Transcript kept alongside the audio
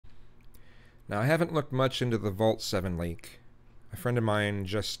Now, I haven't looked much into the Vault 7 leak. A friend of mine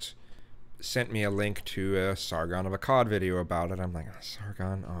just sent me a link to a Sargon of Akkad video about it. I'm like, oh,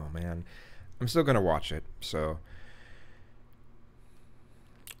 Sargon? Oh, man. I'm still going to watch it, so...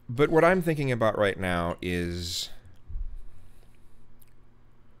 But what I'm thinking about right now is...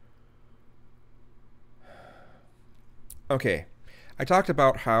 Okay, I talked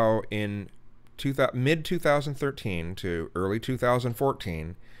about how in mid-2013 to early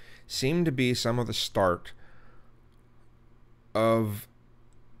 2014 seemed to be some of the start of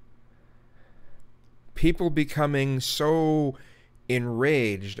people becoming so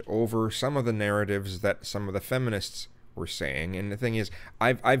enraged over some of the narratives that some of the feminists were saying. And the thing is,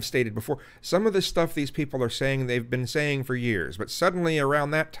 I've stated before, some of the stuff these people are saying they've been saying for years, but suddenly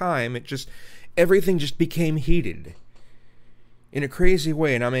around that time everything just became heated in a crazy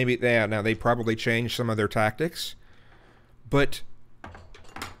way. Now maybe they probably changed some of their tactics, but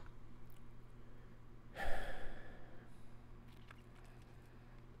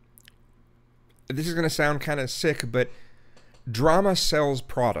this is going to sound kind of sick, but drama sells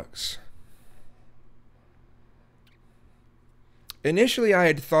products. Initially, I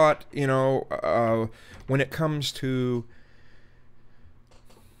had thought, when it comes to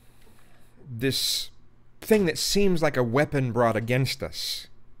this thing that seems like a weapon brought against us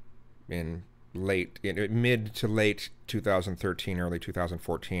in mid to late 2013, early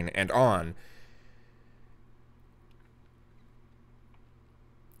 2014, and on,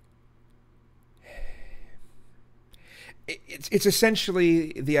 it's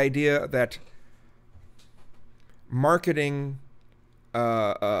essentially the idea that marketing,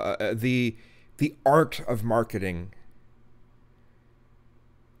 the art of marketing,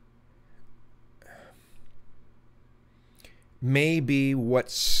 may be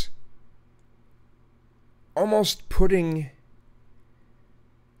what's almost putting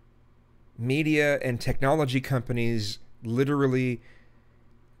media and technology companies literally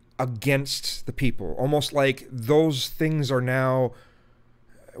against the people. Almost like those things are now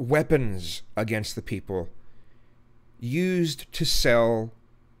weapons against the people, used to sell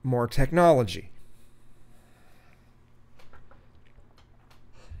more technology.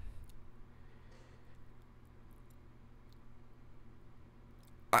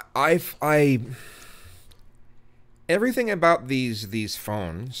 Everything about these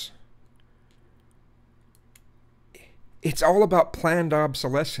phones, it's all about planned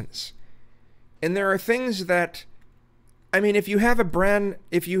obsolescence. And there are things that, if you have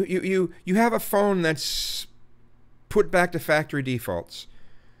you have a phone that's put back to factory defaults,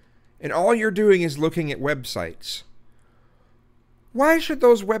 and all you're doing is looking at websites, why should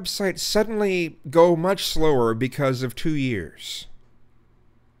those websites suddenly go much slower because of 2 years?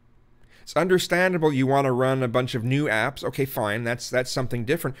 It's understandable you want to run a bunch of new apps. Okay, fine, that's something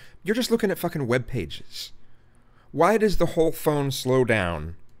different. You're just looking at fucking web pages. Why does the whole phone slow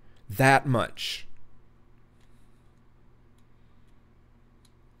down that much?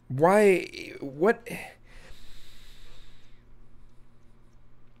 Why? What?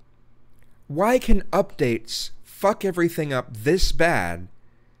 Why can updates fuck everything up this bad,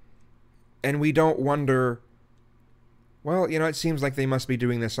 and we don't wonder, well, it seems like they must be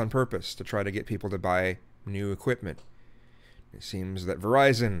doing this on purpose to try to get people to buy new equipment. It seems that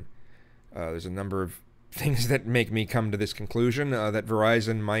Verizon, there's a number of things that make me come to this conclusion, that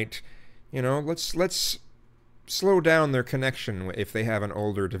Verizon might, let's slow down their connection if they have an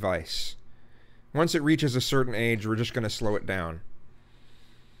older device. Once it reaches a certain age, we're just going to slow it down.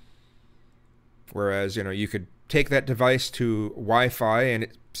 Whereas, you could take that device to Wi-Fi and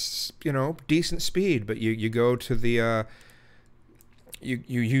it's, decent speed, but you go to the, you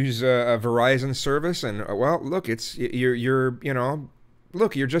use a Verizon service and, well, look, you're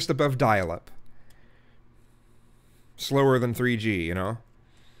just above dial-up. Slower than 3G,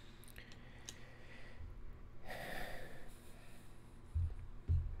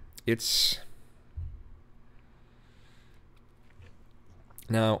 It's...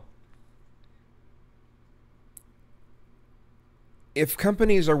 Now, if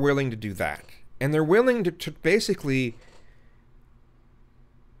companies are willing to do that, and they're willing to basically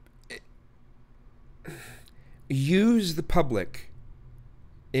use the public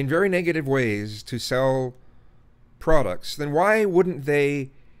in very negative ways to sell products, then why wouldn't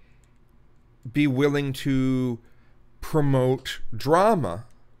they be willing to promote drama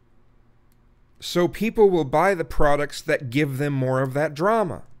so people will buy the products that give them more of that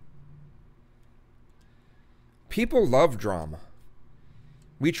drama? People love drama.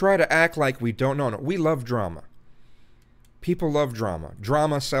 We try to act like we don't know. No, we love drama. People love drama.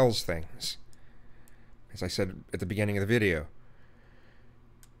 Drama sells things. As I said at the beginning of the video.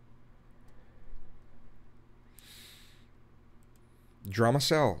 Drama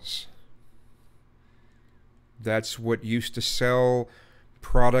sells. That's what used to sell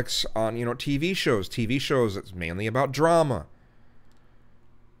products on, TV shows. TV shows that's mainly about drama.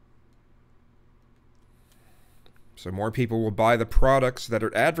 So more people will buy the products that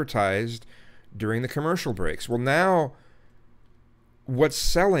are advertised during the commercial breaks. Well, now what's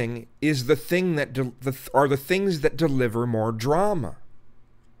selling is the thing that are the things that deliver more drama.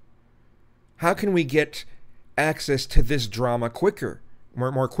 How can we get access to this drama quicker,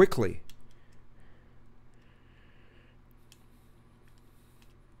 more quickly?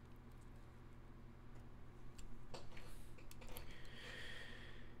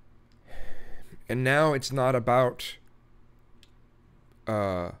 And now it's not about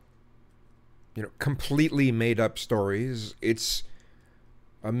completely made up stories. It's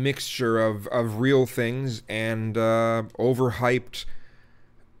a mixture of real things and overhyped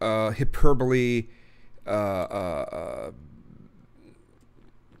hyperbole,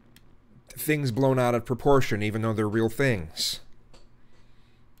 things blown out of proportion, even though they're real things.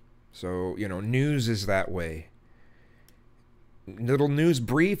 So, news is that way. Little news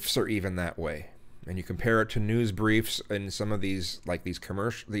briefs are even that way. And you compare it to news briefs in some of these, like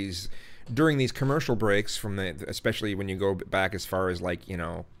during these commercial breaks especially when you go back as far as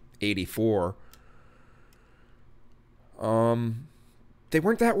 84. They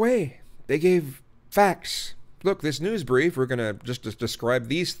weren't that way. They gave facts. Look, this news brief, we're gonna just describe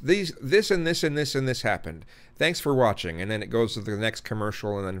this and this and this and this happened. Thanks for watching, and then it goes to the next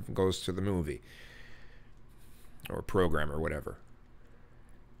commercial, and then it goes to the movie or program or whatever.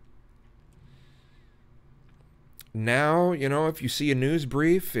 Now, if you see a news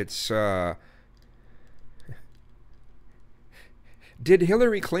brief, it's, did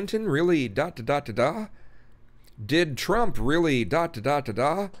Hillary Clinton really ... Did Trump really ...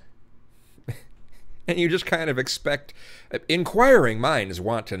 And you just kind of expect, inquiring minds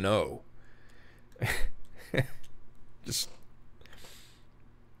want to know.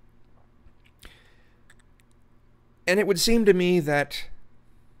 And it would seem to me that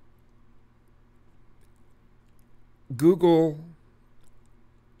Google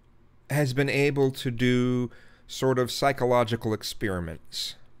has been able to do sort of psychological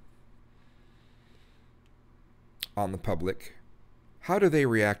experiments on the public. How do they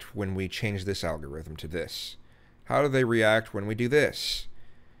react when we change this algorithm to this? How do they react when we do this?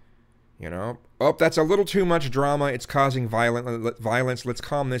 Oh, that's a little too much drama. It's causing violence. Let's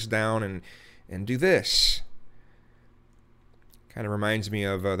calm this down and do this. Kind of reminds me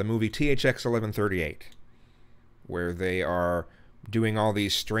of the movie THX 1138. Where they are doing all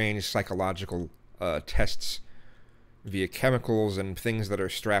these strange psychological tests via chemicals and things that are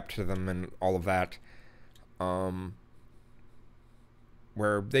strapped to them and all of that,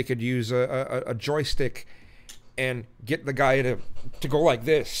 where they could use a joystick and get the guy to go like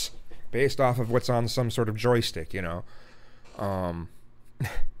this based off of what's on some sort of joystick, THX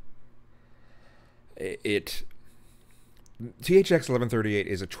 1138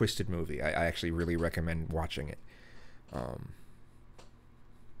 is a twisted movie. I actually really recommend watching it.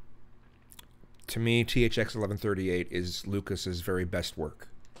 To me, THX 1138 is Lucas's very best work.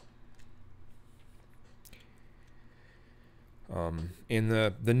 In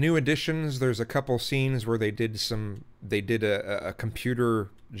the new editions, there's a couple scenes where they did a computer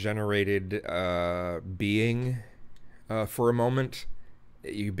generated being for a moment.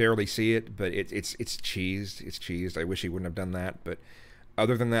 You barely see it, but it's cheesed. It's cheesed. I wish he wouldn't have done that, but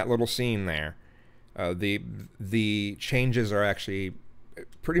other than that little scene there, the changes are actually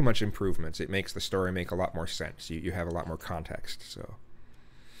pretty much improvements. It makes the story make a lot more sense. You have a lot more context. So,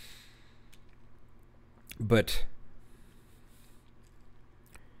 but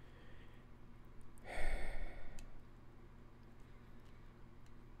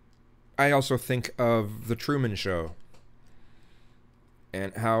I also think of The Truman Show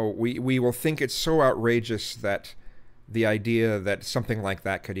and how we will think it's so outrageous that the idea that something like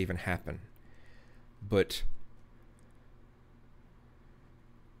that could even happen. But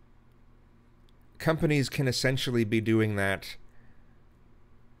companies can essentially be doing that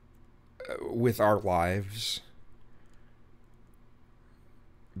with our lives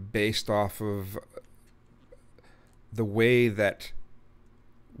based off of the way that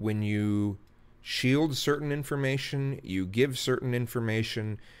when you shield certain information, you give certain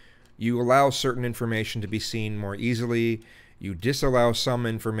information, you allow certain information to be seen more easily, you disallow some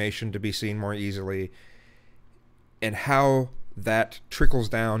information to be seen more easily, and how that trickles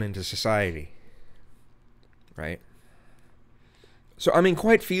down into society, right? So, I mean,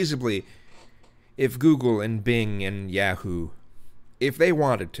 quite feasibly, if Google and Bing and Yahoo, if they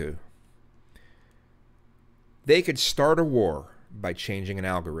wanted to, they could start a war by changing an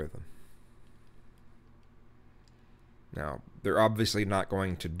algorithm. Now, they're obviously not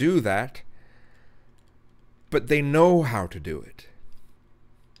going to do that, but they know how to do it.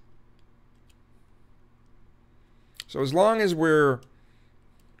 So as long as we're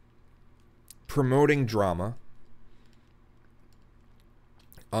promoting drama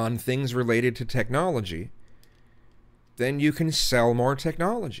on things related to technology, then you can sell more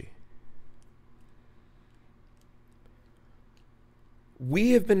technology.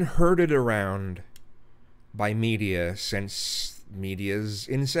 We have been herded around by media since media's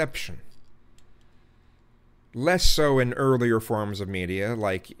inception. Less so in earlier forms of media,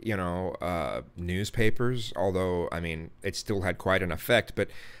 like, newspapers, although, I mean, it still had quite an effect, but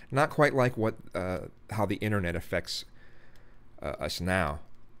not quite like how the internet affects us now.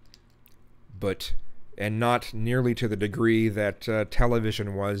 And not nearly to the degree that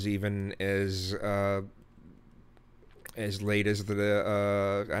television was, even as late as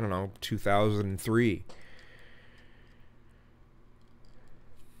 2003.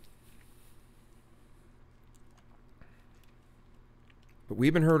 But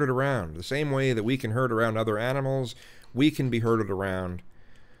we've been herded around. The same way that we can herd around other animals, we can be herded around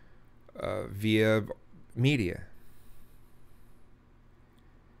via media.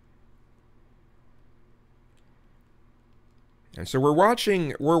 And so we're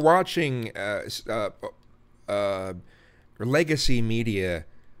watching legacy media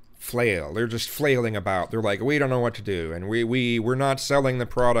flail. They're just flailing about. They're like, we don't know what to do, and we're not selling the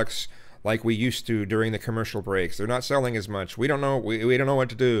products like we used to during the commercial breaks. They're not selling as much. We don't know. We don't know what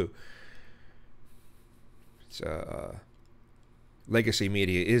to do. It's, legacy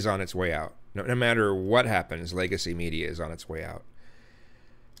media is on its way out. No matter what happens, legacy media is on its way out.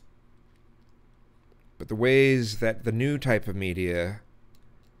 But the ways that the new type of media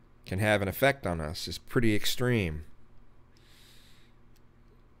can have an effect on us is pretty extreme.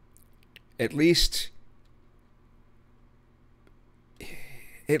 At least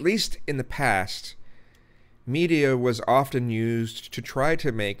in the past, media was often used to try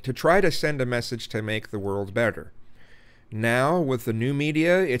to send a message to make the world better. Now, with the new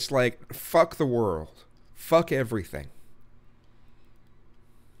media, it's like, fuck the world. Fuck everything.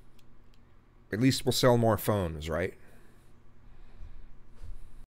 At least we'll sell more phones, right?